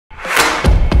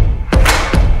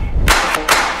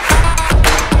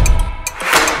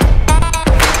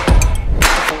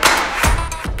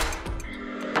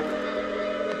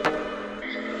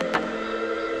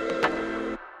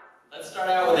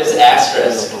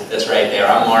That's right there.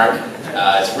 I'm Mark.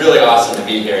 It's really awesome to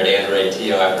be here at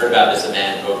AndroidTO. I've heard about this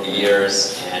event over the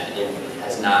years, and it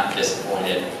has not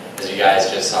disappointed, as you guys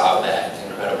just saw with that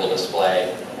incredible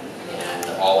display and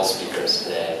all the speakers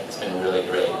today. It's been really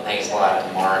great. Thanks a lot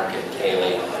to Mark and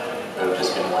Kaylee, who have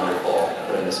just been wonderful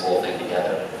putting this whole thing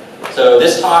together. So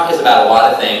this talk is about a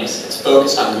lot of things. It's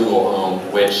focused on Google Home,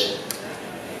 which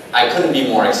I couldn't be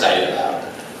more excited about.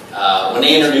 When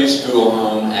they introduced Google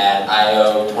Home at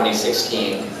I/O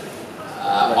 2016,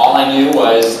 all I knew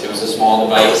was it was a small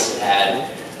device. It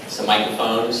had some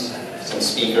microphones, some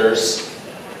speakers,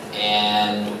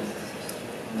 and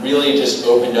really just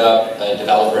opened up a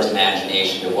developer's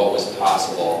imagination to what was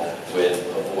possible with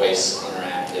a voice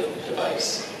interactive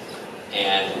device.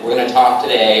 And we're going to talk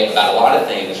today about a lot of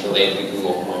things related to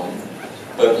Google Home.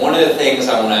 But one of the things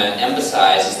I want to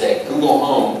emphasize is that Google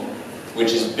Home,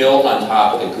 which is built on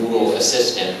top of the Google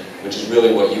Assistant, which is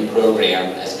really what you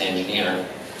program as an engineer,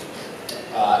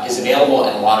 is available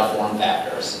in a lot of form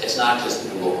factors. It's not just the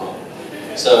Google Home.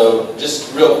 So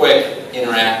just real quick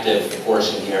interactive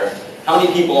portion here. How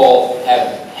many people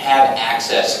have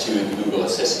access to the Google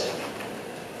Assistant?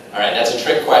 All right, that's a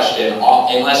trick question.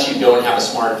 Unless you don't have a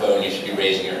smartphone, you should be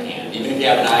raising your hand. Even if you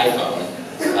have an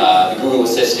iPhone, the Google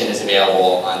Assistant is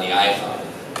available on the iPhone.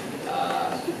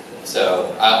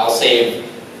 So I'll save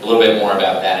a little bit more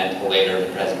about that until later in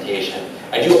the presentation.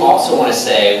 I do also want to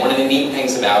say one of the neat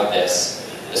things about this,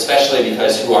 especially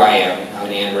because who I am, I'm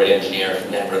an Android engineer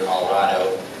from Denver,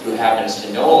 Colorado, who happens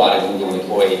to know a lot of Google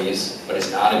employees, but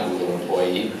is not a Google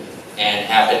employee, and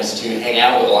happens to hang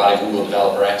out with a lot of Google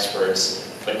developer experts,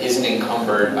 but isn't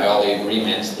encumbered by all the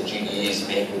agreements that GDEs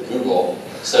make with Google.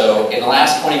 So in the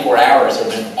last 24 hours, there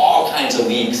have been all kinds of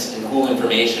leaks and cool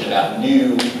information about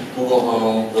new Google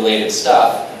Home related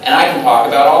stuff, and I can talk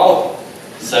about all of them.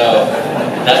 So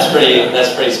that's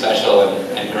pretty special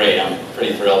and great. I'm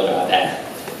pretty thrilled about that.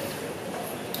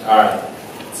 All right,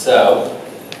 so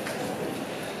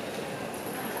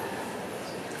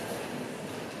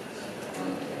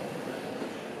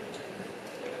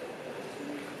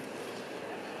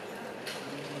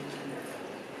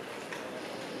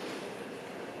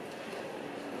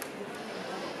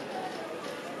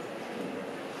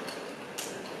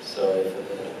sorry for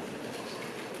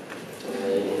the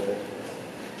delay here.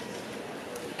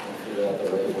 I'll figure out the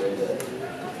right way to...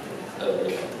 Oh, there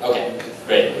we go. Okay,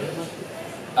 great.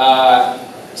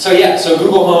 So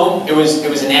Google Home, it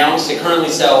was announced. It currently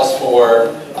sells for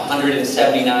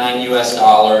 $179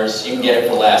 US. You can get it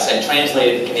for less. I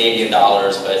translated to Canadian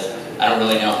dollars, but I don't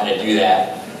really know how to do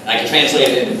that. And I can translate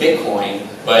it into Bitcoin,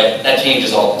 but that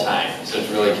changes all the time, so it's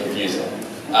really confusing.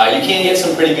 You can get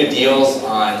some pretty good deals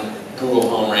on Google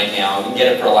Home right now. You can get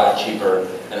it for a lot cheaper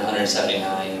than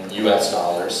 $179 US.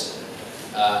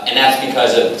 And that's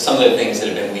because of some of the things that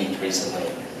have been leaked recently.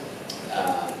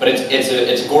 But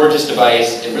it's a gorgeous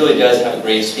device. It really does have a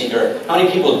great speaker. How many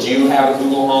people do have a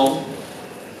Google Home?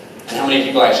 And how many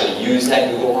people actually use that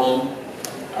Google Home?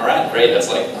 All right, great. That's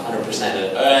like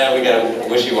 100% of we got a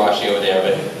wishy-washy over there,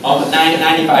 but almost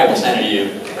 95% of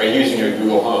you are using your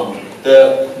Google Home.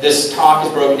 This talk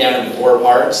is broken down into 4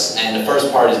 parts, and the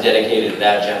first part is dedicated to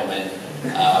that gentleman.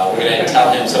 We're going to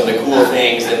tell him some of the cool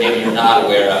things that maybe you're not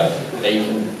aware of that you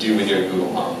can do with your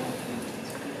Google Home.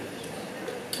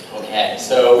 Okay,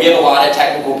 so we have a lot of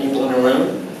technical people in the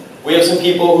room. We have some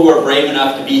people who are brave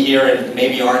enough to be here and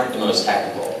maybe aren't the most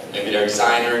technical. Maybe they're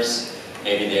designers,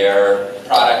 maybe they're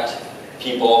product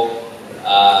people.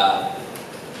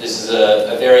 This is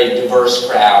a very diverse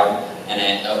crowd and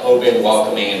an open,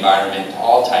 welcoming environment to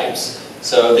all types.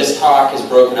 So this talk is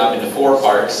broken up into 4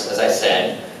 parts, as I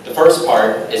said. The first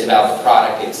part is about the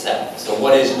product itself. So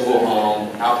what is Google Home?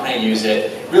 How can I use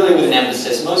it? Really with an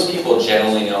emphasis, most people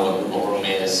generally know what Google Home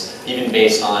is, even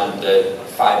based on the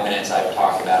 5 minutes I've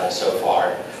talked about it so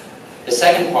far. The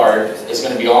second part is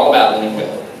going to be all about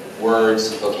lingo,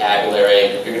 words,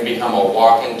 vocabulary. You're going to become a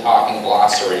walking, talking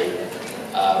glossary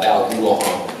about Google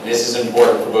Home. And this is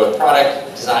important for both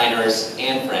product designers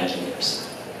and for engineers.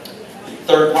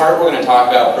 Third part, we're going to talk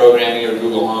about programming your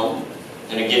Google Home.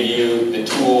 I'm going to give you the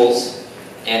tools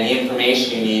and the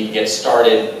information you need to get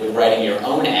started with writing your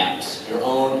own apps, your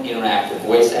own interactive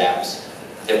voice apps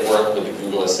that work with the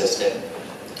Google Assistant.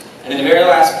 And in the very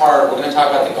last part, we're going to talk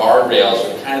about the guardrails,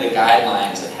 or kind of the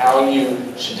guidelines of how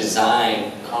you should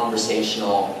design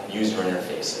conversational user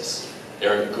interfaces.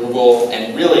 There are Google,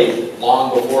 and really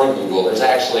long before Google, there's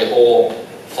actually a whole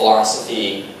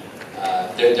philosophy.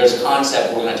 There's a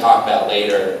concept we're going to talk about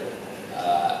later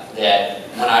that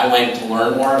when I went to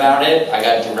learn more about it, I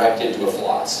got directed to a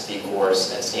philosophy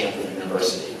course at Stanford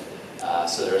University.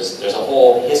 So there's a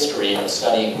whole history of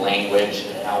studying language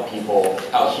and how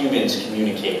humans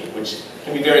communicate, which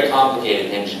can be very complicated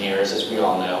in engineers, as we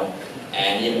all know,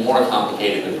 and even more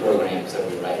complicated with programs that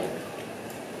we write.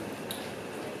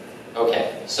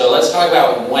 Okay, so let's talk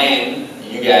about when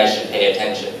you guys should pay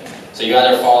attention. So you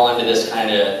either fall into this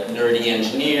kind of nerdy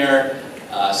engineer,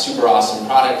 super awesome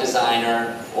product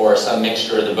designer, or some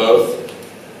mixture of the both.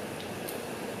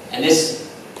 And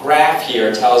this graph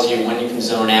here tells you when you can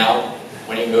zone out,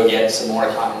 when you can go get some more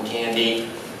cotton candy,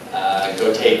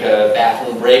 go take a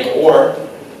bathroom break, or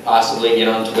possibly get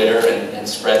on Twitter and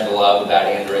spread the love about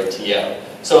AndroidTO.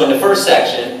 So in the first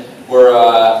section,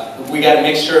 we got a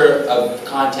mixture of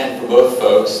content for both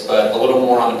folks, but a little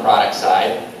more on the product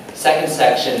side. Second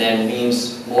section then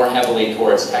leans more heavily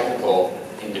towards technical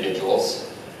individuals.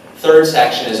 Third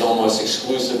section is almost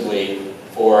exclusively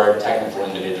for technical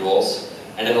individuals.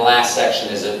 And then the last section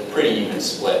is a pretty even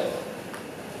split.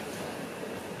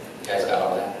 You guys got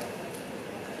all that?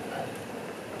 All right.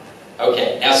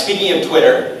 Okay, now speaking of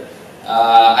Twitter,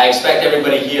 I expect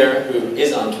everybody here who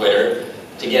is on Twitter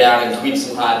to get out and tweet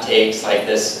some hot takes like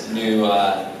this new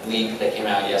leak that came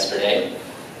out yesterday.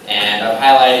 And I've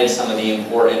highlighted some of the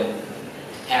important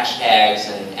hashtags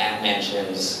and app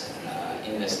mentions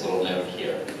in this little note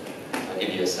here. I'll give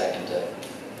you a second to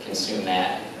consume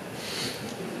that.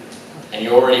 And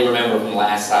you already remember from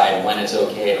last slide when it's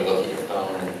okay to look at your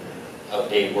phone and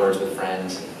update words with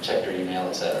friends, check your email,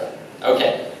 etc.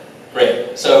 Okay,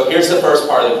 great. So here's the first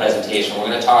part of the presentation. We're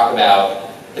going to talk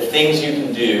about the things you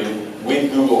can do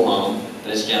with Google Home,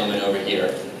 this gentleman over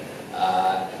here,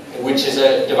 which is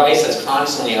a device that's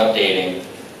constantly updating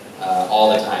all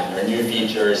the time. There are new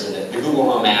features, and the Google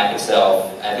Home app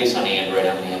itself, at least on Android,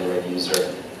 I'm an Android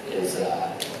user,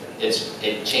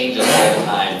 it changes all the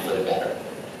time for the better.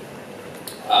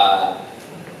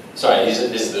 Sorry, this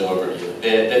is the overview.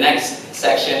 The next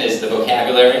section is the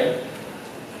vocabulary.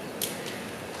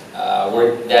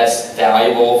 That's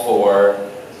valuable for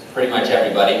pretty much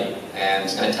everybody, and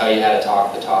it's going to tell you how to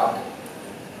talk the talk.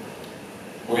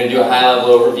 We're going to do a high-level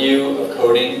overview of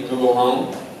coding Google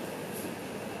Home.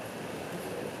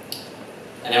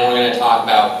 And then we're going to talk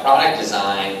about product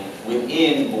design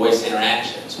within voice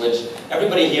interactions, which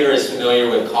everybody here is familiar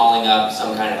with calling up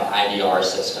some kind of IVR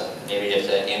system. Maybe it's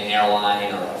an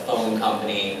airline or a phone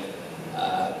company.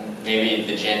 Maybe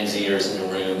the Gen Zers in the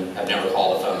room have never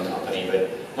called a phone company,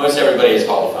 but most everybody has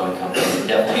called a phone company,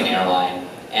 definitely an airline.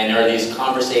 And there are these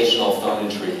conversational phone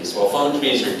trees. Well, phone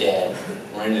trees are dead.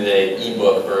 We're into the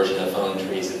ebook version of phone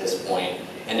trees at this point.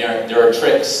 And there are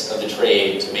tricks of the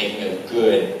trade to making a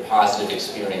good, positive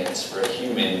experience for a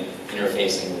human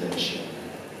interfacing with a machine.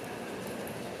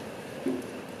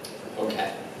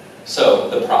 Okay, so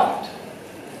the product.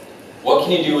 What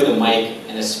can you do with a mic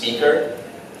and a speaker?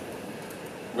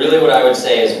 Really what I would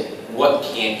say is, what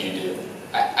can't you do?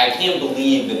 I can't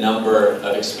believe the number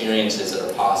of experiences that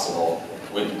are possible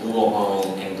with Google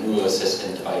Home and Google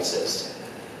Assistant devices.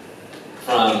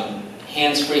 From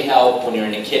hands-free help when you're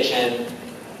in the kitchen,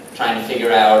 trying to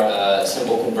figure out a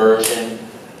simple conversion.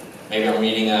 Maybe I'm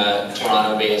reading a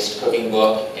Toronto-based cooking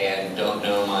book and don't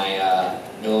know my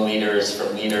milliliters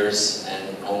from liters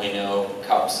and only know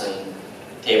cups and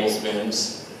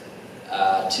tablespoons,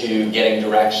 to getting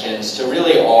directions, to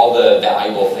really all the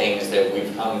valuable things that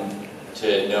we've come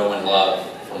to know and love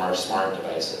from our smart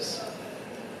devices.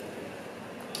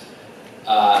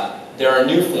 There are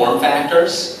new form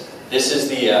factors. This is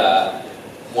the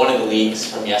one of the leaks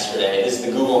from yesterday. This is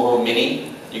the Google Home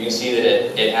Mini. You can see that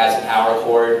it has a power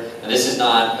cord. Now, this is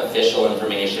not official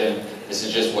information. This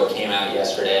is just what came out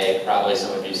yesterday. Probably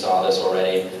some of you saw this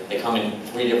already. They come in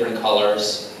 3 different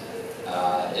colors.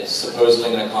 It's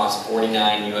supposedly going to cost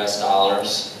 $49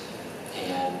 US.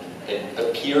 And it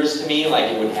appears to me like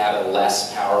it would have a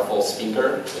less powerful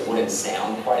speaker. It wouldn't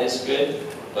sound quite as good,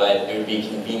 but it would be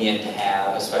convenient to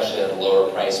have, especially at a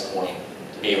lower price point,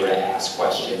 to be able to ask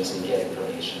questions and get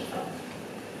information from.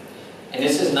 And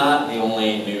this is not the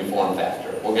only new form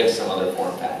factor. We'll get to some other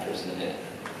form factors in a minute.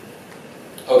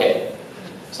 Okay,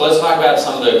 so let's talk about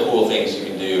some of the cool things you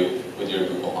can do with your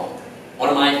Google Home. One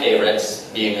of my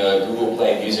favorites, being a Google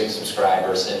Play Music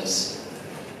subscriber since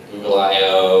Google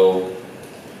I.O.,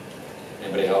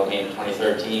 anybody help me,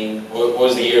 2013? What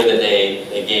was the year that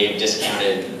they gave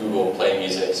discounted Google Play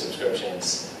Music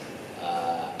subscriptions?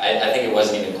 I think it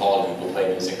wasn't even called Google Play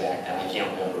Music back then, I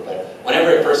can't remember. But whenever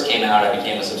it first came out, I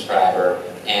became a subscriber.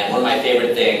 And one of my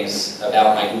favorite things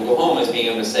about my Google Home is being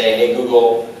able to say, hey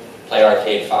Google, play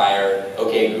Arcade Fire.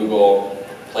 Okay Google,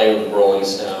 play with the Rolling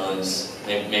Stones.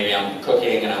 Maybe I'm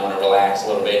cooking and I want to relax a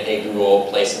little bit. Hey Google,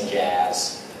 play some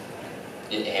jazz.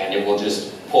 And it will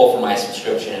just pull from my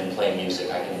subscription and play music.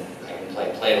 I can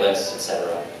play playlists,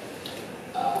 etc.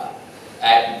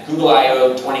 At Google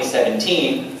I/O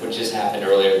 2017, which just happened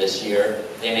earlier this year,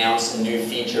 they announced some new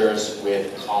features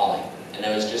with calling, and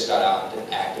those just got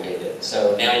activated.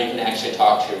 So now you can actually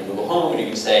talk to your Google Home, and you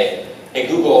can say, hey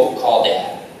Google, call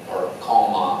Dad, or call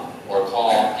Mom, or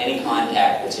call any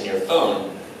contact that's in your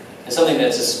phone. And something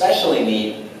that's especially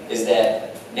neat is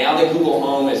that now that Google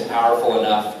Home is powerful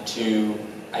enough to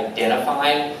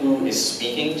identify who is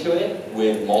speaking to it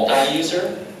with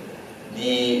multi-user,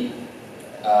 the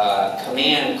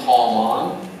command call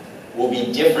Mom will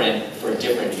be different for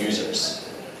different users.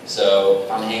 So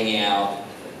if I'm hanging out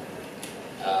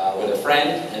with a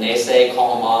friend and they say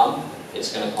call Mom,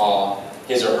 it's going to call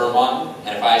his or her mom,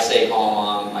 and if I say call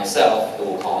Mom myself, it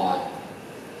will call mine.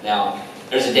 Now,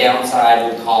 there's a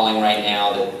downside with calling right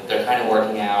now that they're kind of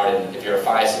working out, and if you're a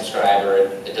Fi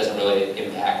subscriber, it doesn't really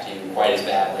impact you quite as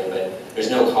badly, but there's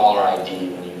no caller ID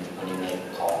when you make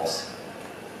calls.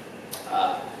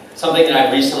 Something that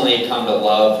I've recently come to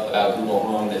love about Google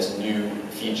Home, this new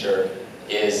feature,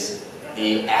 is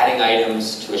the adding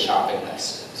items to a shopping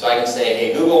list. So I can say,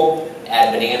 hey Google,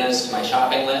 add bananas to my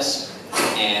shopping list,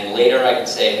 and later I can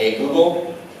say, hey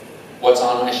Google, what's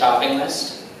on my shopping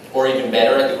list? Or even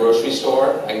better, at the grocery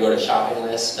store, I can go to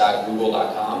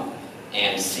shoppinglist.google.com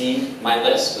and see my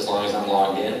list as long as I'm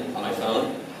logged in on my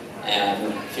phone, and I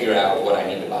can figure out what I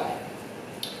need to buy.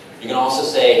 You can also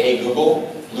say, hey Google,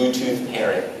 Bluetooth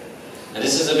pairing. Now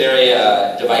this is a very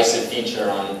divisive feature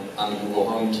on the Google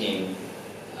Home team.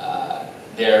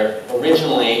 They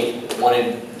originally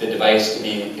wanted the device to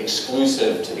be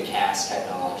exclusive to the CAS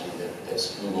technology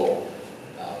that's Google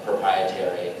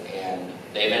proprietary, and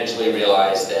they eventually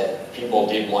realized that people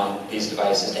did want these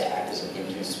devices to act as a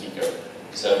Bluetooth speaker.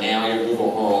 So now your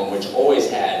Google Home, which always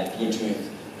had Bluetooth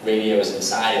radios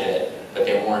inside of it, but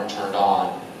they weren't turned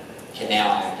on, can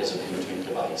now act as a Bluetooth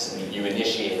device. And you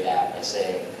initiate that by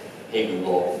saying, hey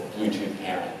Google, Bluetooth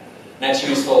pairing. And that's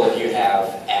useful if you have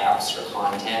apps or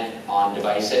content on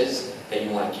devices that you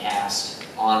want to cast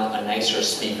on a nicer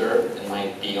speaker that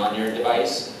might be on your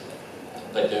device,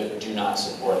 but do not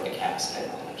support the CAS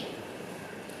technology.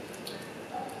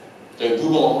 The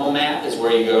Google Home app is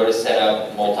where you go to set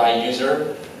up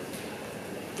multi-user.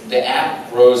 The app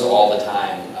grows all the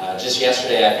time. Just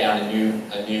yesterday I found a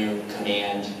new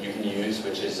command you can use,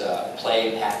 which is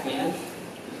play Pac-Man.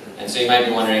 And so you might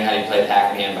be wondering how do you play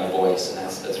Pac-Man by voice, and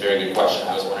that's a very good question.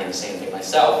 I was wondering the same thing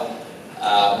myself.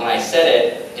 When I said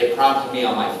it, it prompted me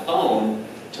on my phone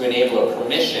to enable a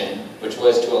permission, which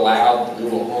was to allow the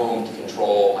Google Home to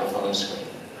control my phone screen.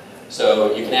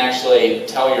 So you can actually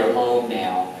tell your home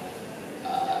now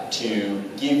to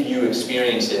give you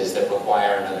experiences that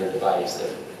require another device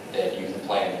that you can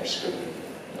play on your screen.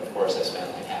 Of course, I spent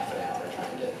like half an hour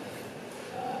trying to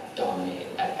dominate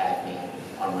at Pac-Man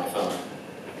on my phone.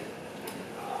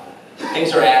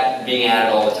 Things are being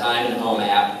added all the time in the Home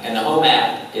app, and the Home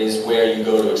app is where you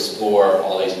go to explore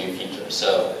all these new features.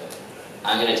 So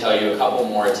I'm going to tell you a couple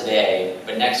more today,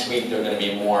 but next week there are going to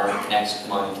be more, next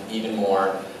month even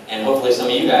more, and hopefully some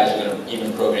of you guys are going to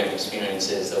even program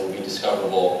experiences that will be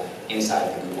discoverable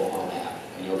inside the Google Home app,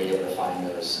 and you'll be able to find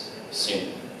those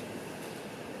soon.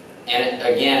 And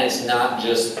again, it's not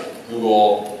just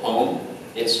Google Home,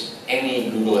 it's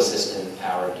any Google Assistant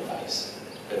powered device.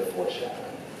 It's a bit of foreshadowing.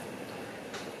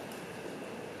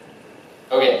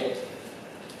 Okay,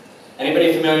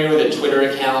 anybody familiar with a Twitter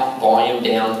account, volume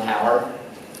down power?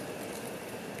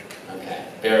 Okay,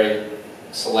 very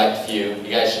select few. You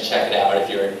guys should check it out if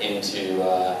you're into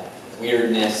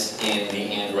weirdness in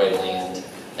the Android land.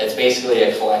 That's basically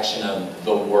a collection of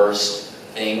the worst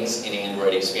things in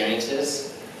Android experiences.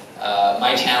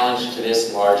 My challenge to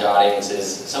this large audience is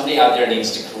somebody out there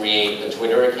needs to create a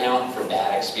Twitter account for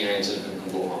bad experiences with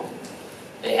Google Home.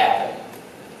 They have it.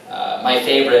 My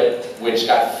favorite, which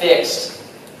got fixed,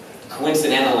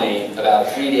 coincidentally,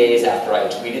 about 3 days after I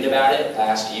tweeted about it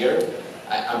last year.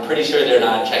 I'm pretty sure they're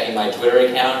not checking my Twitter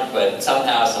account, but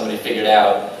somehow somebody figured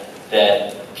out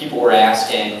that people were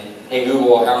asking, hey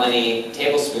Google, how many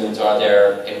tablespoons are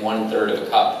there in 1/3 of a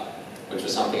cup? Which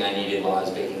was something I needed while I was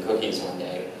baking cookies one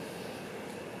day.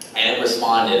 And it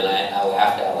responded, and I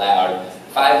laughed out loud,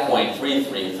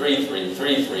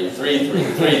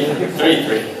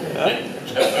 5.3333333333.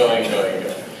 Kept going.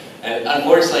 And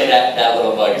unfortunately, that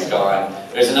little bug is gone.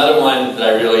 There's another one that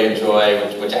I really enjoy,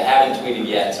 which I haven't tweeted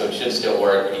yet, so it should still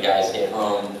work when you guys get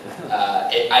home.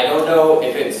 I don't know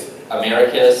if it's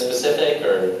America specific,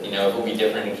 or if it'll be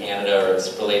different in Canada, or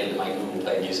it's related to my Google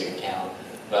Play Music account.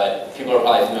 But people are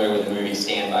probably familiar with the movie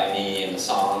Stand By Me and the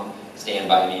song Stand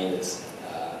By Me that's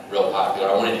real popular.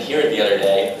 I wanted to hear it the other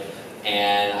day,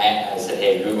 and I said,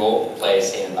 hey Google, play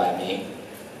Stand By Me.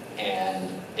 And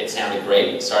it sounded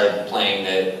great. It started playing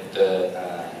the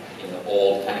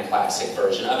old kind of classic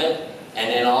version of it. And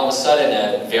then all of a sudden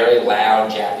a very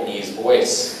loud Japanese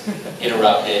voice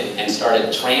interrupted and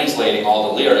started translating all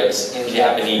the lyrics in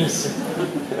Japanese.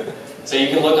 So you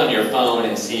can look on your phone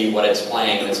and see what it's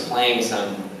playing, and it's playing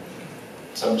some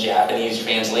Japanese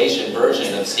translation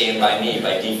version of Stand By Me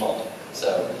by default.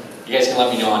 So you guys can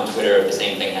let me know on Twitter if the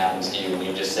same thing happens to you when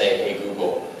you just say, hey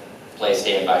Google, play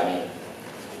Stand By Me.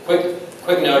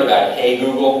 Quick note about Hey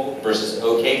Google versus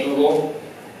OK Google,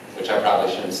 which I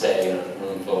probably shouldn't say in a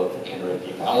room full of Android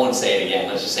people. I won't say it again.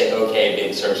 Let's just say OK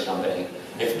Big Search Company.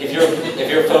 If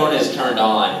your phone is turned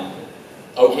on,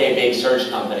 OK Big Search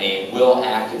Company will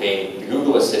activate the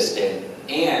Google Assistant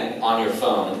and on your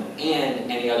phone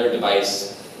and any other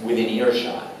device within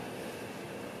earshot.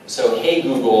 So Hey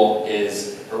Google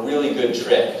is a really good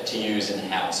trick to use in the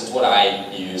house. It's what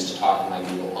I use to talk to my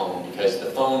Google Home because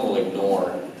the phone will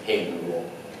ignore Hey Google.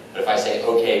 But if I say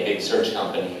OK Big Search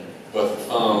Company, both the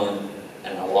phone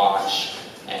and my watch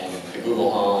and the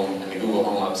Google Home and the Google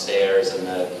Home upstairs and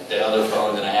the other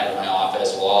phone that I have in my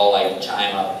office will all like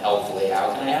chime up helpfully,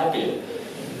 how can I help you?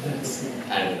 It's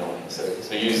kind of annoying.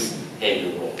 So use Hey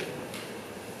Google.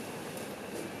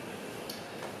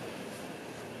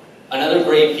 Another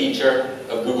great feature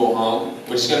of Google Home,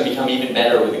 which is going to become even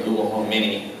better with the Google Home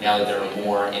Mini now that there are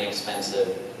more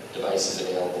inexpensive devices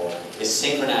available, is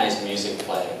synchronized music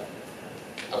play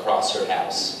across your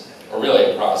house, or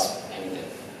really across anything.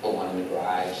 Put one in the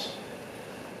garage,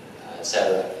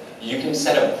 etc. You can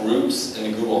set up groups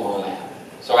in the Google Home app.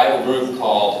 So I have a group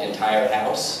called Entire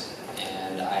House,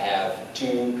 and I have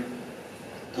 2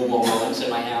 Google Homes in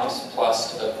my house,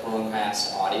 plus a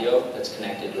Chromecast audio that's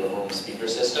connected to a home speaker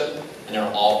system, and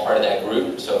they're all part of that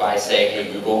group. So if I say,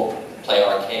 hey Google, play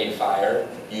Arcade Fire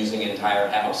using Entire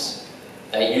House,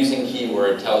 that using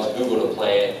keyword tells Google to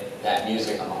play that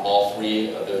music on all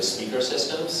 3 of those speaker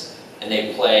systems, and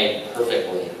they play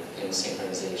perfectly in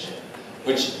synchronization,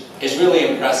 which is really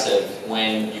impressive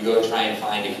when you go try and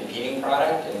find a competing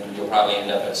product, and you'll probably end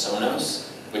up at Sonos,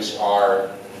 which are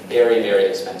very, very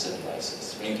expensive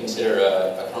devices. When you consider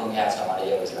a Chromecast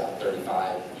audio is about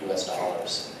 $35 US,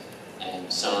 and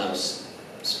Sonos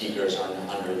speakers are in the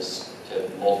hundreds to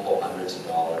multiple hundreds of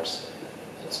dollars.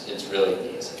 It's really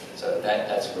amazing. So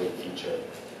that's a great feature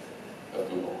of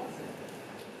Google Home.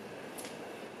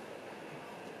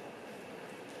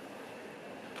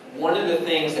 One of the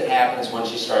things that happens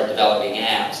once you start developing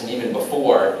apps, and even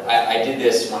before, I did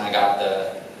this when I got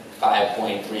the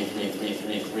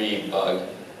 5.33333 bug,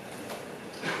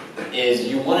 is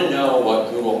you want to know what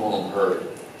Google Home heard.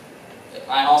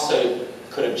 I also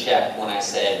could have checked when I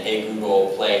said, hey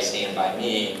Google, play Stand By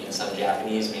Me, and some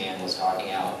Japanese man was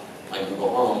talking out my Google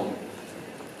Home.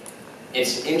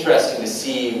 It's interesting to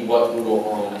see what Google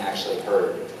Home actually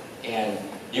heard. And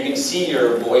you can see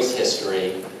your voice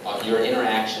history, your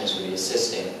interactions with the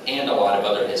assistant, and a lot of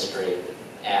other history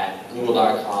at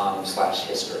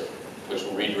google.com/history, which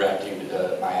will redirect you to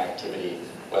the My Activity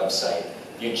website.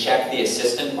 You check the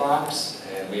assistant box,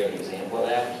 and we have an example of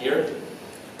that here.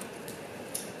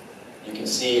 You can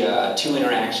see 2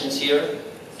 interactions here.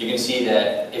 You can see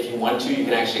that if you want to, you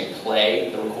can actually play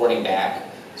the recording back.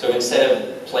 So instead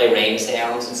of play rain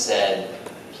sounds, it said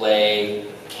play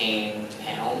cane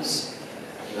pounds.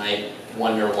 You might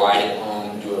wonder why did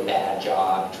Home do a bad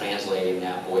job translating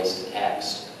that voice to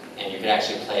text. And you could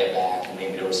actually play it back, and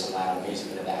maybe there was some loud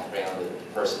music in the background, or the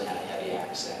person had a heavy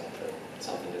accent, or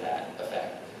something to that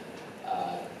effect.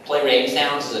 Play rain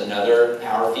sounds is another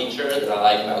power feature that I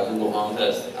like about Google Home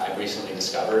that I've recently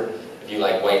discovered. If you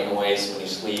like white noise when you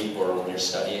sleep or when you're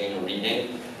studying or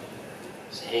reading,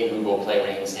 say, hey Google, play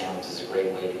rain sounds is a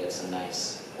great way to get some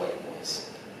nice white noise.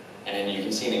 And then you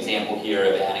can see an example here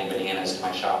of adding bananas to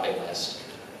my shopping list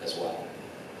as well.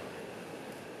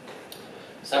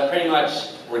 So pretty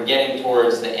much we're getting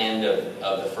towards the end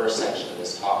of the first section of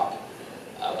this talk.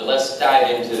 But let's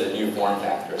dive into the new form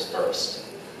factors first.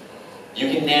 You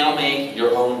can now make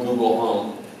your own Google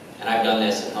Home, and I've done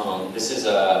this at home. This is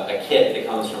a kit that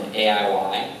comes from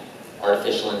AIY,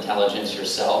 Artificial Intelligence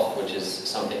Yourself, which is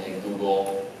something that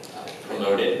Google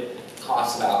promoted. It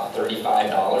costs about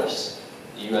 $35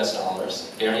 US,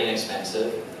 very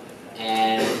inexpensive,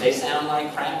 and they sound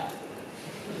like crap.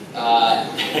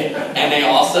 And they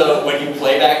also, when you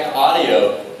play back the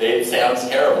audio, it sounds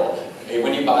terrible.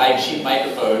 When you buy cheap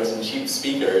microphones and cheap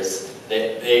speakers,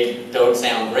 they don't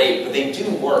sound great, but they do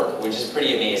work, which is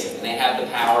pretty amazing. And they have the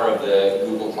power of the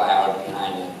Google Cloud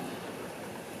behind them.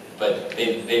 but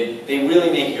they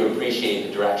really make you appreciate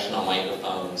the directional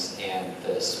microphones and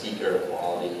the speaker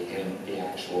quality in the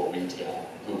actual retail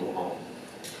Google Home.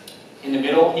 In the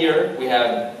middle here, we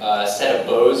have a set of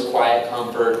Bose Quiet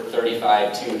Comfort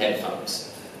 35-2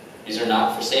 headphones. These are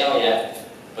not for sale yet,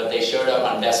 but they showed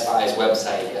up on Best Buy's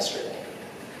website yesterday,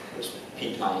 which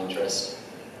piqued my interest.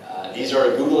 These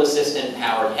are Google Assistant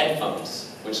powered headphones,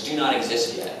 which do not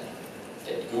exist yet.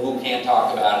 Google can't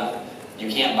talk about them, you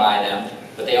can't buy them,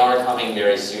 but they are coming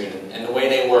very soon. And the way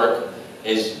they work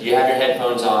is you have your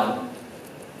headphones on,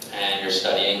 and you're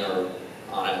studying or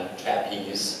on a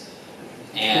trapeze,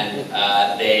 and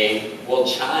they will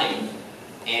chime,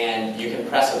 and you can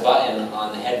press a button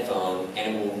on the headphone,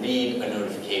 and it will read a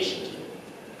notification to you.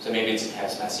 So maybe it's a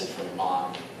text message from your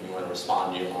mom, and you want to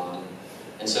respond to your mom.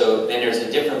 And so then there's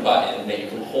a different button that you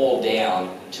can hold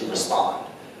down to respond.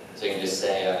 So you can just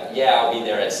say, yeah, I'll be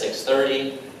there at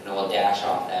 6:30, and it will dash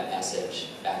off that message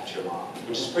back to your mom,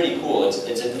 which is pretty cool.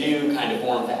 It's a new kind of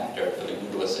form factor for the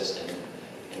Google Assistant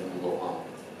in Google Home.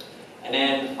 And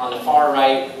then on the far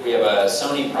right, we have a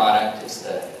Sony product. It's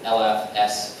the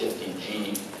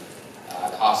LFS50G.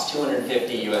 Costs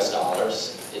 $250 US.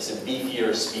 It's a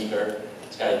beefier speaker.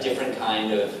 It's got a different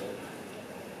kind of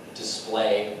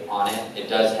display on it. It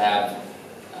does have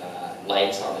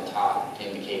lights on the top to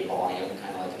indicate volume,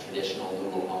 kind of like a traditional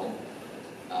Google Home.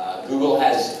 Google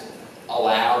has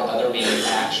allowed other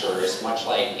manufacturers, much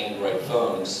like Android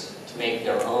phones, to make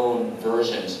their own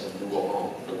versions of Google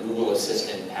Home, for Google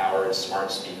Assistant-powered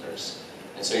smart speakers.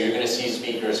 And so you're going to see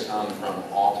speakers come from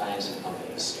all kinds of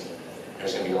companies soon.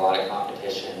 There's going to be a lot of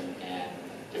competition and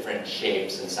different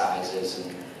shapes and sizes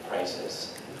and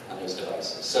prices on these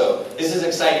devices. So this is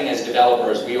exciting as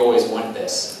developers. We always want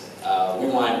this. We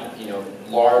want,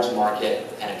 large market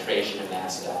penetration and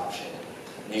mass adoption.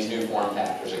 And these new form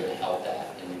factors are going to help that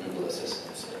in the Google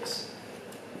Assistant space.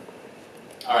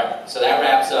 All right, so that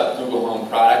wraps up Google Home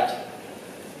product.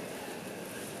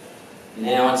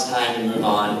 Now it's time to move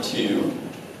on to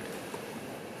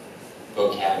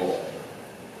vocabulary.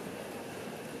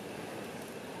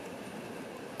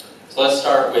 So let's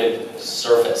start with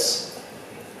Surface.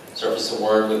 Surface is a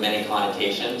word with many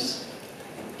connotations.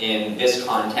 In this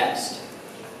context,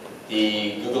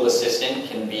 the Google Assistant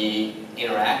can be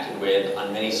interacted with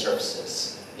on many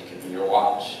surfaces. It could be your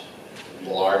watch, it could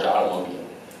be a large automobile,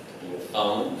 it could be a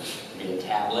phone, it could be a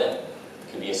tablet,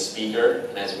 it could be a speaker,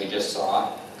 and as we just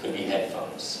saw, it could be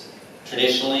headphones.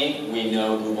 Traditionally, we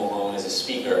know Google Home as a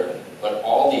speaker, but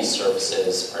all these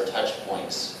surfaces are touch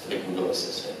points for the Google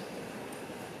Assistant.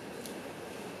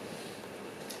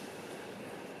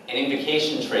 An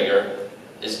invocation trigger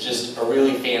is just a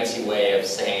really fancy way of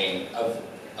saying, of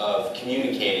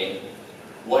communicating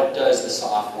what does the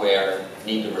software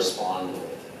need to respond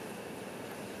with.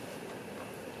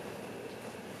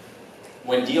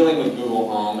 When dealing with Google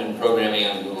Home and programming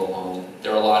on Google Home,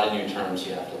 there are a lot of new terms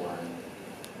you have to learn.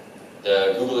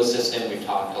 The Google Assistant we've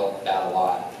talked about a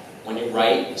lot. When you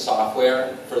write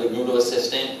software for the Google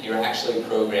Assistant, you're actually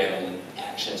programming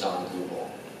actions on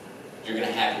Google. You're going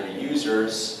to have your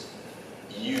users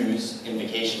use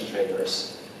invocation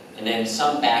triggers, and then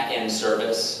some back-end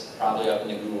service, probably up in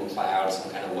the Google Cloud,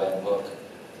 some kind of webhook,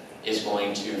 is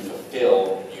going to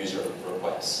fulfill user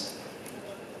requests.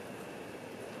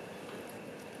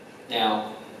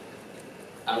 Now,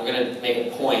 I'm going to make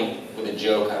a point with a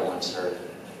joke I once heard,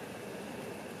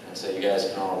 and so you guys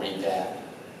can all read that.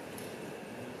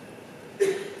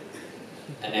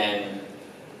 And then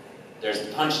there's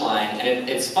the punchline, and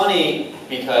it's funny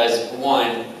because,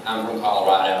 one, I'm from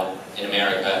Colorado in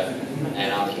America,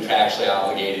 and I'm contractually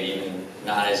obligated, even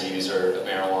not as a user of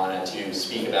marijuana, to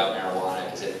speak about marijuana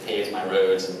because it paves my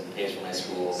roads and pays for my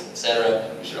schools, etc.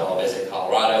 You should all visit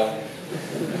Colorado.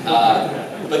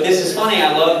 But this is funny,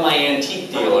 I love my antique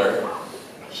dealer.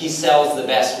 He sells the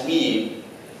best weed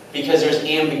because there's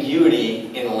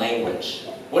ambiguity in the language.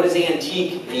 What does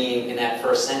antique mean in that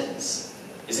first sentence?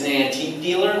 Is an antique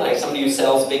dealer like somebody who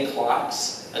sells big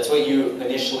clocks? That's what you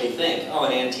initially think. Oh,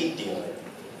 an antique dealer.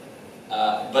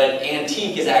 But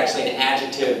antique is actually an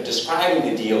adjective describing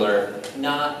the dealer,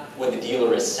 not what the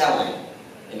dealer is selling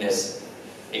in this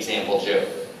example joke.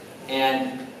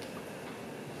 And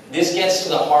this gets to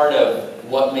the heart of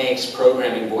what makes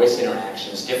programming voice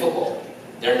interactions difficult.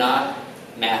 They're not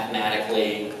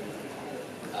mathematically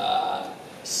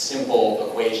simple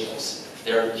equations.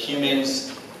 They're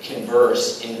humans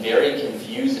converse in very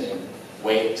confusing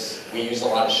ways. We use a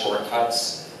lot of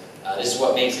shortcuts. This is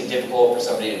what makes it difficult for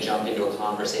somebody to jump into a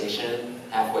conversation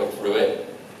halfway through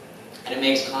it. And it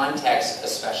makes context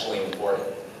especially important.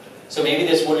 So maybe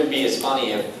this wouldn't be as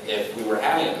funny if we were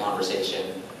having a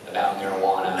conversation about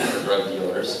marijuana or drug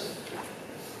dealers.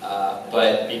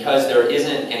 But because there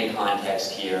isn't any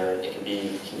context here, it can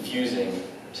be confusing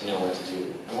to know what to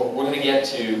do. And we're going to get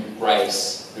to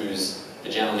Bryce, who's the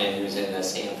gentleman who's in the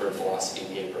Stanford philosophy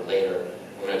paper later.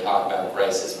 We're going to talk about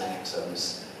Bryce's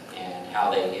maxims and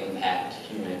how they impact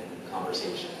human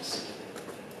conversations.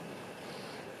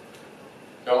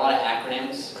 There are a lot of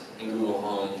acronyms in Google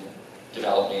Home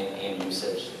development and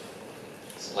usage.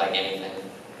 It's like anything.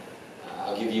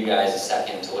 I'll give you guys a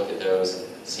second to look at those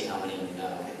and see how many you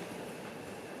know.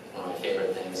 One of my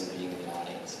favorite things of being in the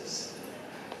audience is,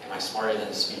 am I smarter than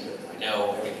the speaker? I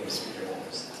know everything the speaker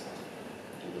knows.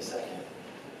 Give me a second.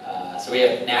 So we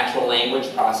have natural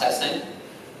language processing,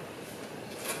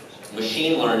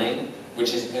 machine learning,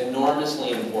 which is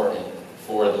enormously important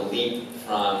for the leap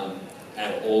from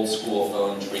kind of old school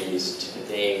phone trees to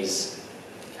today's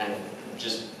kind of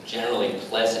just generally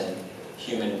pleasant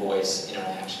human voice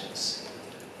interactions.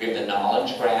 We have the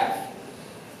knowledge graph,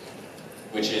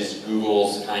 which is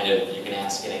Google's kind of, you can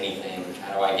ask it anything,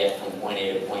 how do I get from point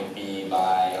A to point B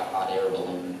by a hot air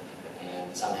balloon?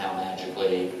 And somehow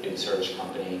magically, a big search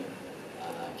company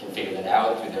can figure that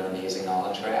out through their amazing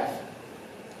knowledge graph.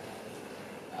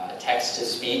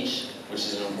 Text-to-speech, which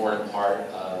is an important part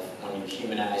of when you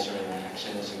humanize your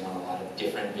interactions, you want a lot of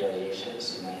different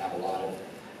variations. You might have a lot of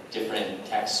different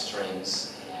text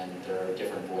strings, and there are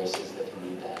different voices that can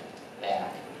read that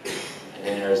back. And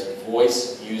then there's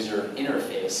voice user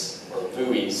interface, or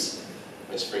VUIs,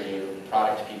 which for you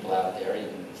product people out there, you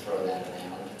can throw that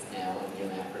around now, a new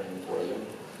acronym for you.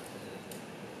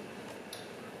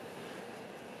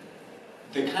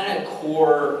 The kind of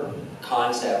core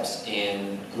concepts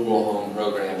in Google Home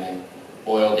programming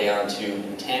boil down to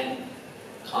intent,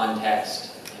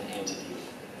 context, and entity.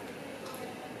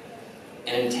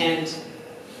 And intent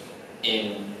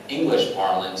in English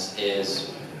parlance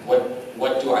is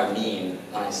what do I mean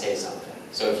when I say something?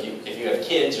 So if you have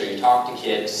kids or you talk to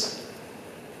kids,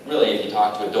 really if you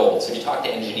talk to adults, if you talk to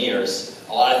engineers,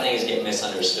 a lot of things get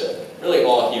misunderstood. Really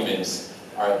all humans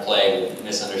are at play with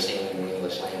misunderstanding the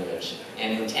English language,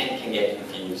 and intent can get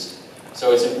confused.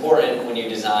 So it's important when you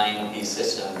design these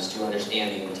systems to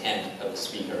understand the intent of the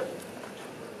speaker.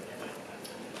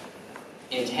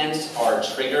 Intents are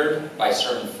triggered by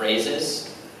certain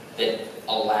phrases that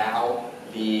allow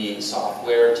the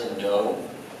software to know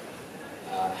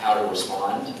how to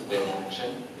respond with an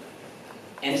action.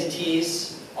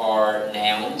 Entities are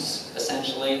nouns,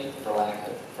 essentially,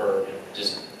 for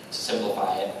just to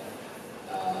simplify it.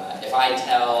 If I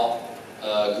tell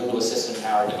a Google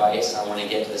Assistant-powered device I want to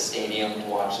get to the stadium to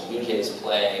watch the Blue Jays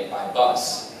play by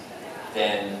bus,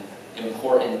 then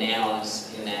important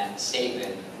nouns in that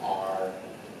statement are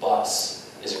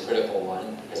bus is a critical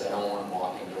one, because I don't want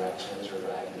walking directions or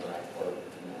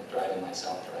driving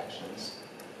myself directions.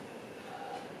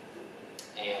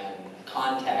 And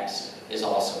context is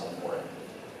also important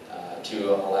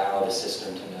to allow the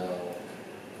system to know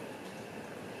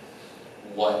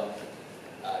what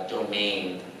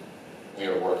domain we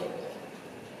are working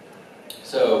with.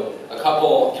 So a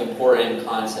couple important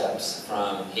concepts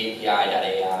from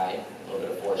API.ai, a little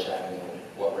bit of foreshadowing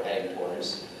of what we're heading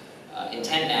towards.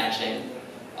 Intent matching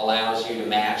allows you to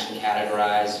match and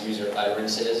categorize user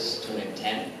utterances to an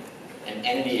intent. And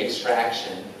entity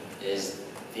extraction is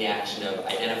the action of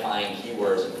identifying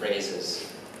keywords and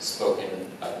phrases spoken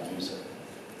by the user.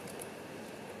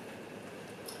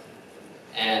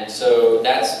 And so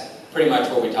that's pretty much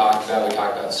what we talked about. We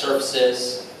talked about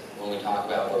surfaces when we talked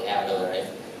about vocabulary.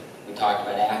 We talked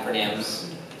about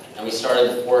acronyms. And we started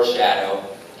to foreshadow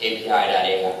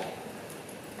API.ai,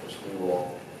 which we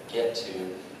will get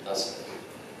to thus.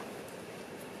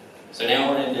 So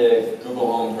now we're into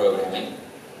Google Home programming.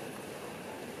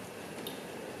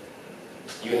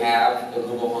 You have a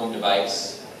Google Home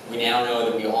device. We now know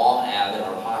that we all have in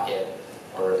our pocket,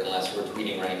 or unless we're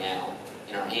tweeting right now,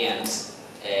 in our hands,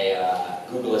 a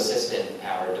Google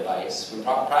Assistant-powered device.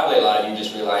 Probably a lot of you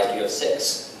just realized you have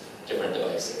 6 different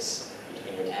devices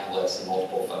between your tablets and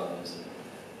multiple phones and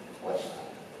whatnot.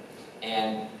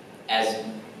 And as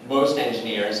most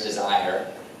engineers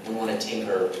desire, we want to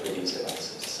tinker with these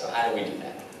devices. So how do we do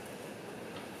that?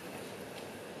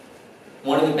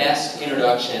 One of the best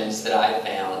introductions that I've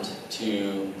found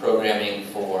to programming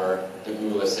for the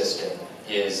Google Assistant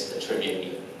is a trivia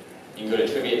game. You can go to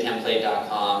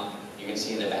triviatemplate.com. You can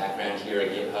see in the background here a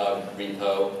GitHub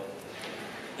repo.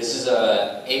 This is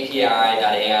a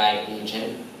API.ai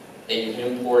agent that you can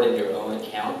import in your own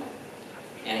account,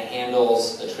 and it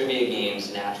handles the trivia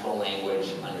game's natural language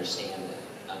understanding.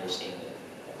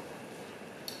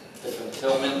 The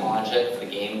fulfillment logic for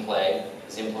the gameplay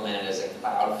is implemented as a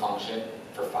cloud function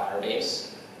for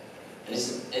Firebase. And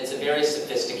it's a very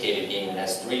sophisticated game. It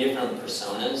has 3 different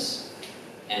personas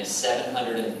and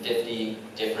 750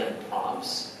 different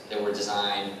prompts that were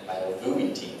designed by a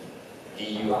VUI team,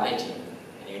 VUI team,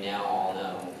 and you now all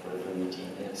know what a VUI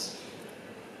team is.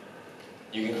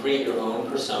 You can create your own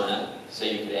persona, so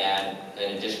you could add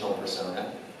an additional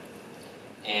persona,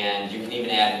 and you can even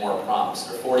add more prompts.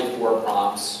 There are 44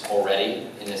 prompts already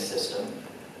in this system,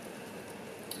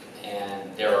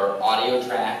 and there are audio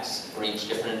tracks for each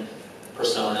different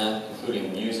persona,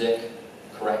 including music,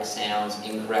 correct sounds,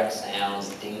 incorrect sounds,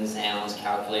 ding sounds,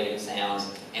 calculating sounds,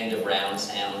 end of round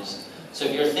sounds. So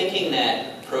if you're thinking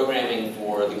that programming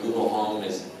for the Google Home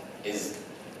is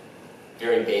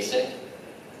very basic,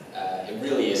 it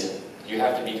really isn't. You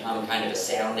have to become kind of a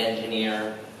sound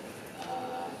engineer,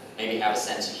 maybe have a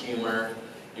sense of humor.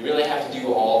 You really have to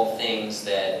do all the things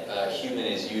that a human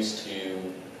is used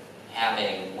to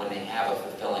having when they have a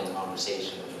fulfilling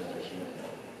conversation with another human.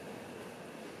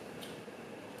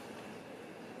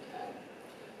 Okay.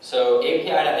 So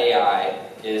API.ai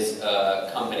is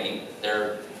a company.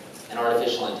 They're an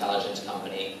artificial intelligence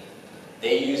company.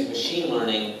 They use machine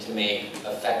learning to make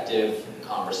effective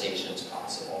conversations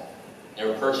possible. They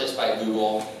were purchased by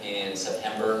Google in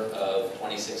September of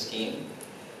 2016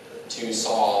 to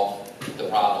solve the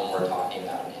problem we're talking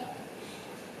about now.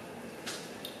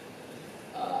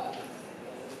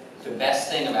 The best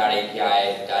thing about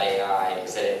API.ai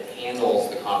is that it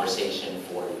handles the conversation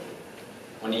for you.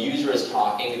 When a user is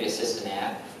talking to the assistant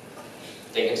app,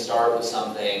 they can start with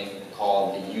something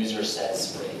called the user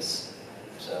says phrase.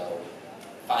 So,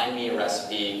 find me a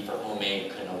recipe for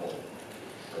homemade cannoli,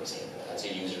 for example. That's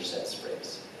a user says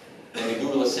phrase. Then the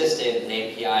Google Assistant and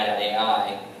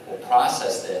API.ai will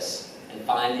process this and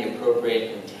find the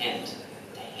appropriate intent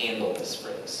to handle this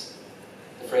phrase.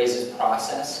 The phrase is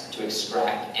processed to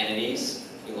extract entities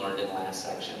we learned in the last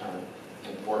section, or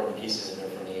important pieces of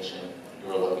information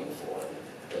you were looking for,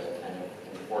 the kind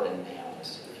of important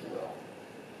nouns, if you will.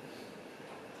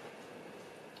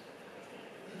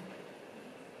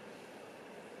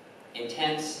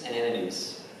 Intents and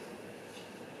entities.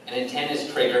 An intent is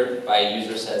triggered by a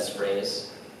user says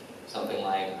phrase, something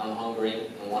like, I'm hungry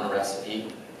and want a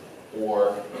recipe,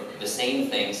 or the same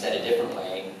thing said a different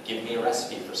way, give me a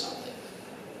recipe for something.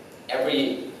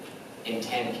 Every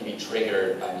intent can be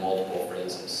triggered by multiple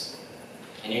phrases.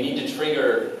 And you need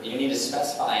to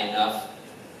specify enough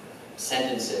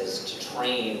sentences to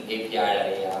train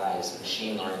API.ai's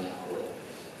machine learning algorithm.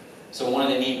 So one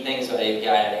of the neat things about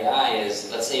API.ai is,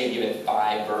 let's say you give it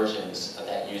 5 versions of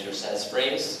that user says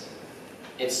phrase,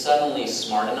 it's suddenly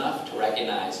smart enough to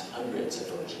recognize hundreds of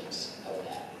versions of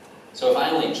that. So if I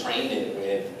only trained it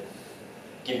with,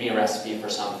 give me a recipe for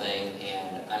something,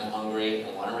 and I'm hungry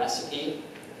and want a recipe,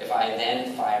 if I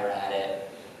then fire at it,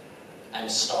 I'm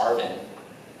starving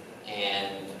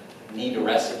and need a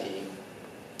recipe,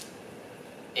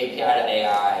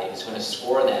 API.ai is going to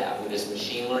score that with its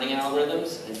machine learning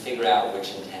algorithms and figure out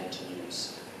which intent to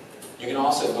use. You can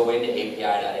also go into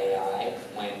API.ai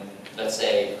when, let's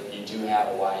say, you do have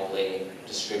a widely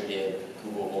distributed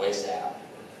Google Voice app.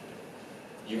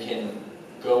 You can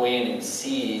go in and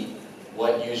see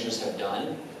what users have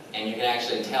done, and you can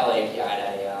actually tell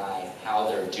API.ai how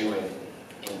they're doing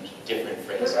in different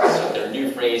phrases. So if there are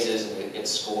new phrases and it gets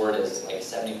scored as like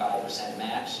 75%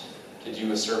 matched to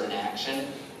do a certain action,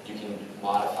 you can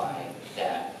modify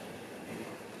that.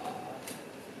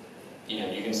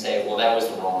 You can say, well, that was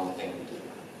the wrong thing to do,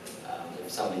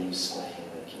 if somebody used slang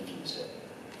or confused it.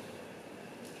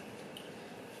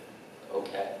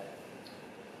 Okay.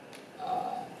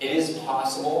 It is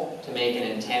possible to make an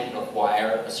intent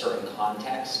require a certain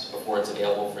context before it's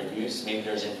available for use. Maybe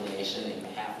there's information that you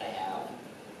have to have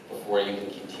before you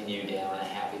can continue down a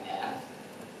happy path.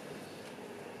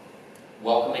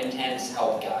 Welcome intents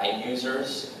help guide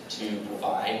users to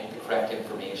provide the correct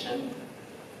information.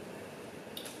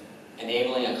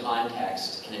 Enabling a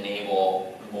context can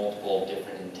enable multiple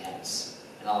different intents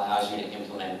and allows you to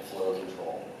implement flow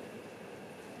control.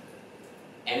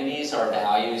 Entities are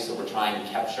values that we're trying to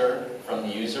capture from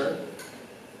the user.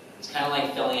 It's kind of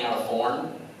like filling out a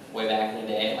form way back in the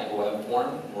day, like a web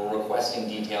form. We're requesting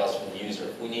details from the user.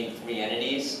 If we need 3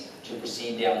 entities to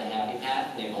proceed down the happy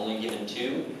path, and they've only given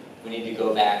 2, we need to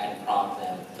go back and prompt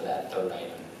them for that 3rd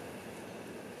item.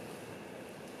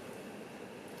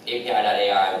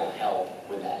 API.ai will help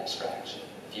with that extraction.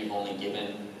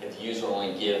 If the user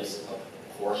only gives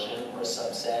a portion or a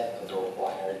subset of the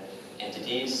required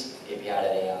entities,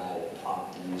 API.ai will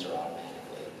prompt the user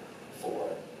automatically for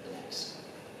the next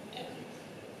entity.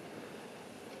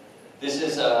 This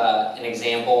is an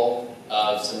example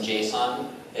of some JSON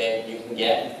that you can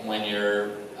get when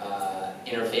you're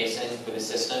interfacing with the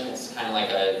system. It's kind of like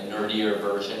a nerdier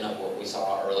version of what we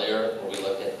saw earlier, where we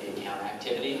looked at the account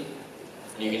activity.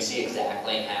 And you can see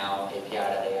exactly how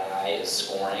API.ai is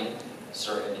scoring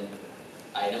certain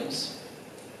items.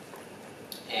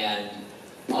 And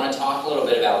I want to talk a little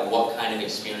bit about what kind of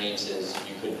experiences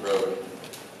you could program.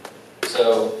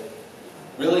 So,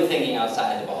 really thinking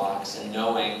outside the box and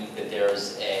knowing that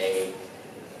there's a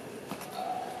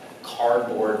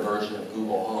cardboard version of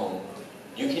Google Home,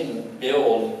 you can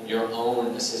build your own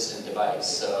assistant device.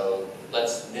 So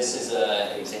this is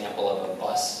an example of a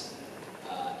bus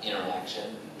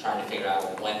interaction, trying to figure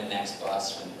out when the next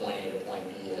bus from point A to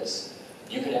point B is.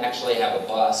 You could actually have a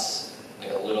bus,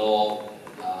 like a little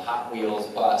Hot Wheels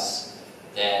bus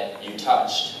that you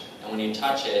touched, and when you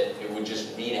touch it, it would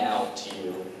just read out to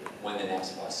you when the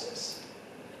next bus is.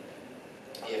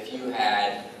 If you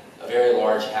had a very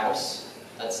large house,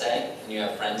 let's say, and you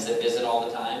have friends that visit all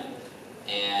the time,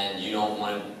 and you don't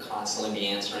want to constantly be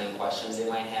answering questions they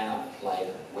might have,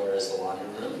 like, where is the laundry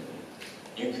room?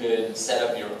 You could set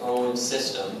up your own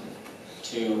system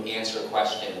to answer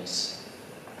questions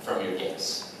from your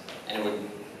guests. And it would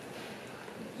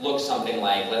look something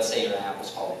like, let's say your app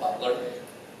was called Butler.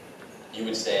 You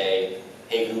would say,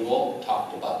 hey Google,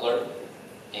 talk to Butler.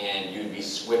 And you'd be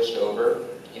switched over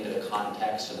into the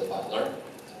context of the butler.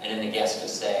 And then the guest would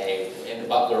say, and the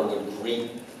butler would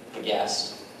greet the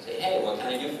guest, say, hey, what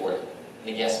can I do for you? And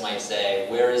the guest might say,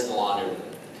 where is the laundry room?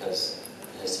 Because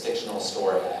in this fictional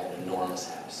story, I have an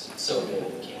enormous house. It's so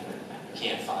big, you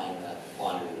can't find the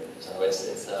laundry room. So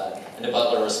and the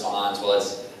butler responds, well,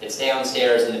 it's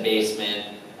downstairs in the basement,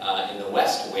 in the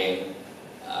west wing,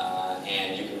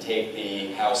 and you can take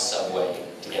the house subway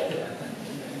to get there.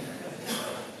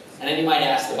 And then you might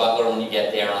ask the butler when you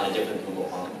get there on a different Google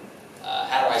Home,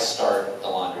 how do I start the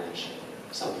laundry machine?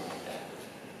 Something like that.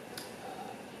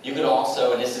 You could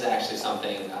also, and this is actually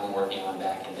something I'm working on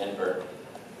back in Denver,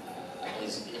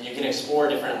 is you can explore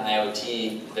different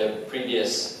IoT. The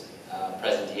previous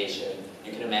presentation,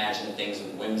 you can imagine things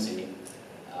with whimsy.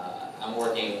 I'm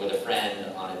working with a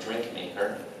friend on a drink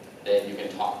maker that you can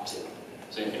talk to.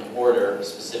 So you can order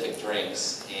specific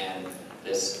drinks, and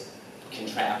this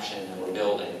contraption that we're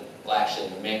building will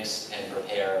actually mix and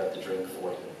prepare the drink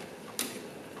for you.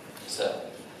 So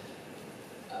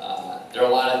there are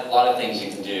a lot of things you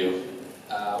can do.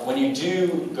 When you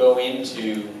do go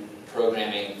into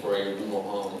programming for your Google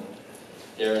Home,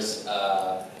 there's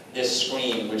this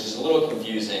screen, which is a little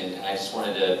confusing, and I just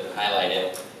wanted to highlight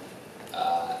it.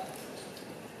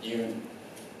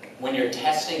 When you're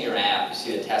testing your app, you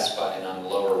see the test button on the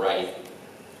lower right.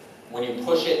 When you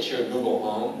push it to your Google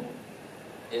Home,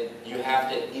 you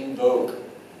have to invoke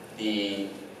your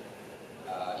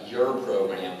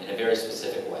program in a very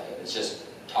specific way. It's just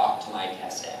talk to my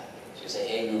test app. So you say,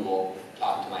 hey Google,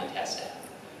 talk to my test app.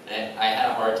 And I had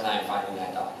a hard time finding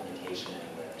that documentation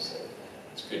anywhere, so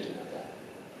it's good to know that.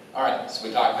 All right, so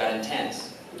we talked about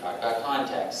intents, we talked about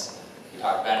context, we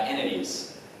talked about entities.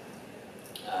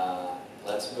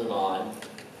 Let's move on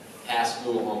past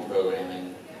Google Home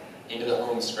programming into the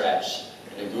home stretch,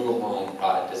 into Google Home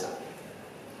product design.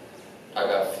 Talk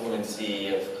about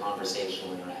fluency of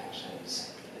conversational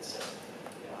interactions, etc.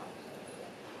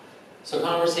 So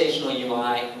conversational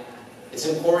UI, it's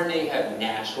important that you have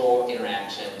natural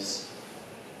interactions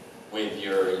with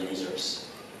your users.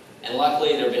 And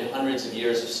luckily, there have been hundreds of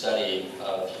years of study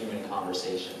of human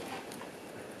conversation.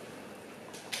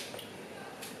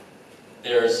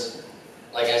 There's,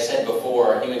 like I said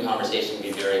before, human conversation can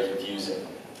be very confusing.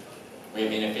 We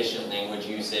have inefficient language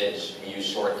usage, we use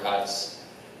shortcuts,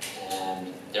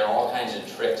 and there are all kinds of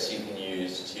tricks you can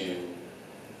use to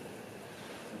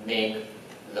make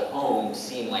the home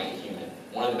seem like a human.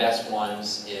 One of the best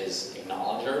ones is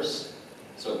acknowledgers.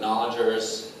 So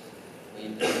acknowledgers, the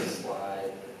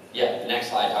next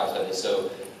slide talks about this. So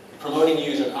promoting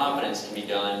user confidence can be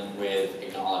done with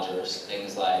acknowledgers.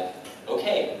 Things like,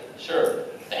 okay, sure,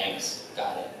 thanks,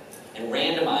 got it. And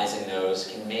randomizing those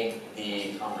can make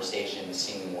the conversation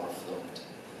seem more fluent.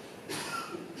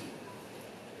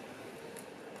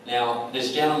 Now,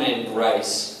 this gentleman,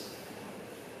 Bryce,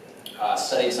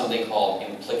 studied something called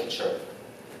implicature.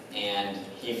 And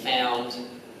he found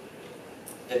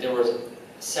that there were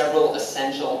several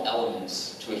essential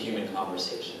elements to a human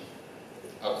conversation,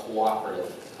 a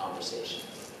cooperative conversation.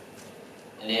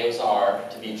 And those are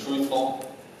to be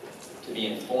truthful, to be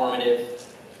informative,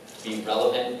 to be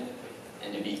relevant,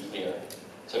 and to be clear.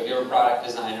 So if you're a product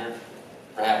designer,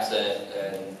 perhaps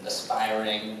an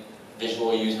aspiring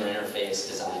visual user interface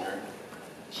designer,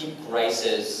 keep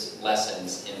Bryce's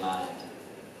lessons in mind.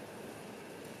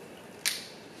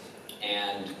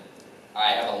 And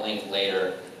I have a link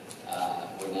later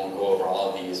We won't go over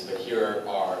all of these, but here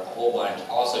are a whole bunch.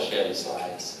 I'll also share these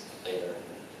slides later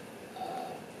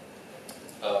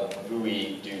of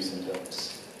GUI do's and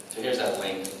don'ts. So here's that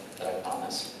link that I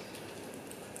promised.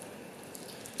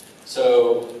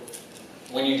 So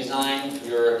when you design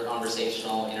your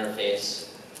conversational interface,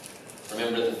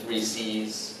 remember the 3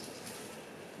 C's.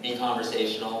 Be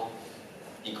conversational,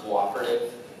 be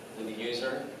cooperative with the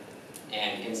user,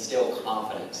 and instill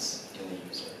confidence in the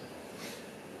user.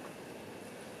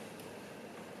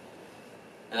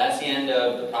 And that's the end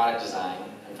of the product design.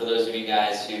 And for those of you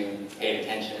guys who paid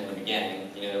attention in the beginning,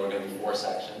 you know there were going to be 4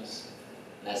 sections.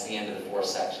 And that's the end of the 4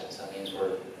 sections. That means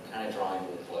we're kind of drawing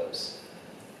to a close.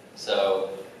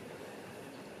 So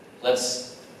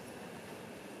let's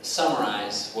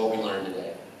summarize what we learned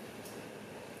today.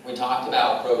 We talked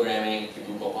about programming the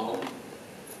Google Home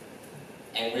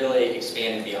and really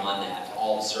expanded beyond that to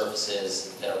all the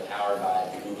surfaces that are powered by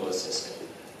the Google Assistant.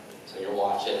 So your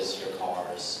watches, your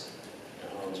cars,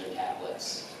 your homes, your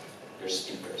tablets, your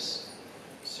speakers,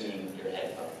 soon your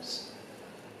headphones.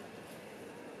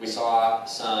 We saw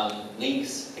some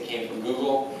leaks that came from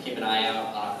Google. Keep an eye out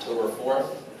on October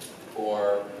 4th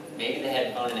for maybe the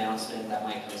headphone announcement. That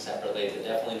might come separately, but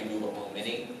definitely the Google Home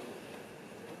Mini.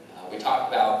 We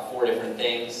talked about 4 different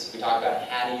things. We talked about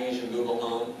how to use your Google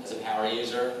Home as a power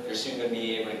user. You're soon going to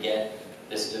be able to get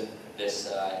this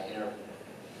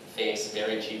interface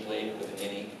very cheaply with the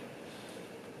Mini.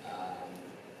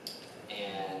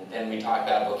 And then we talked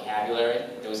about vocabulary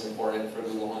that was important for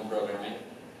Google Home programming.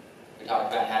 We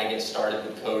talked about how to get started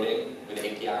with coding with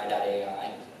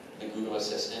API.ai, the Google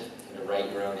Assistant, and to write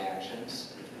your own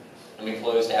actions. And we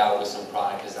closed out with some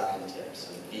product design tips,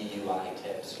 some VUI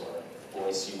tips, or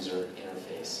voice user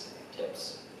interface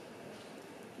tips.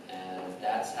 And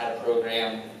that's how to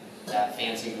program that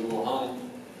fancy Google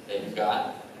Home that you've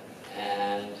got.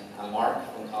 And I'm Mark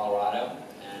from Colorado,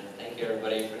 and thank you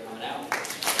everybody for coming out.